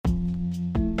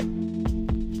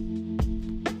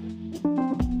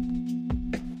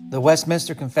The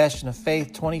Westminster Confession of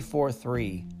Faith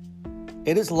 24:3.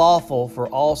 It is lawful for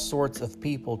all sorts of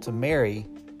people to marry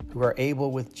who are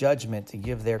able with judgment to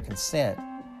give their consent.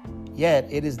 Yet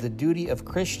it is the duty of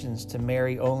Christians to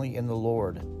marry only in the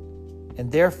Lord. And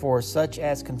therefore such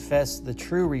as confess the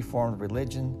true Reformed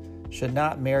religion should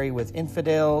not marry with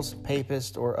infidels,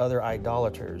 papists, or other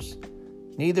idolaters.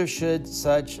 Neither should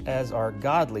such as are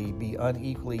godly be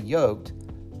unequally yoked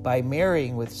by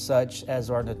marrying with such as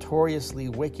are notoriously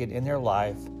wicked in their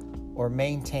life or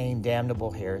maintain damnable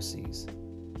heresies.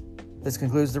 This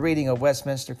concludes the reading of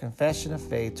Westminster Confession of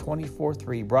Faith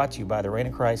 24:3, brought to you by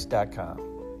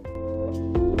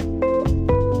thereignofchrist.com.